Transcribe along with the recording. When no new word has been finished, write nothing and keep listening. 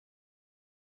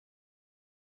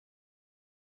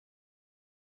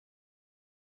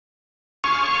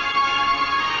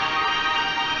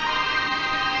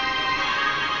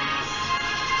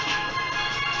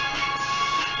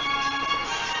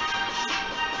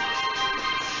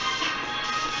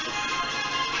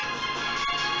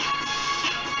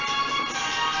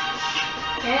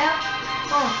Yeah.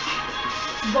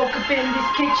 Woke up in this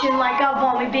kitchen like I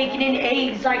want me bacon and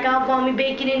eggs, like I want me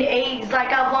bacon and eggs, like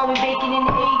I want me bacon and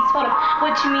eggs. Hold up,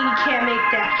 what you mean you can't make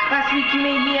that? Last week you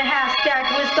made me a half stack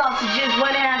with sausages,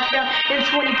 1.5 down, and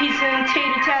 20 pieces of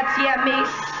tater tots. Yeah, mate.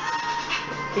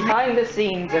 Behind the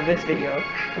scenes of this video.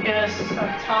 Yes,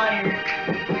 I'm tired.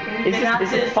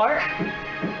 Is this part?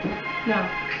 No,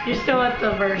 you're still at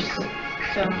the verse.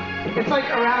 So it's like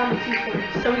around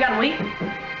 2:30. So we gotta wait.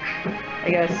 I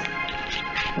guess.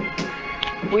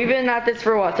 We've been at this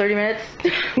for what, 30 minutes?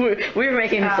 We're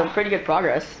making some pretty good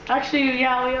progress. Actually,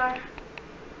 yeah, we are.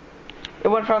 It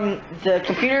went from the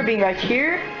computer being right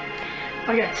here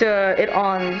Okay. to it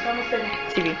on It's almost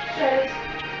ready.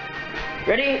 TV.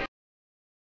 Ready?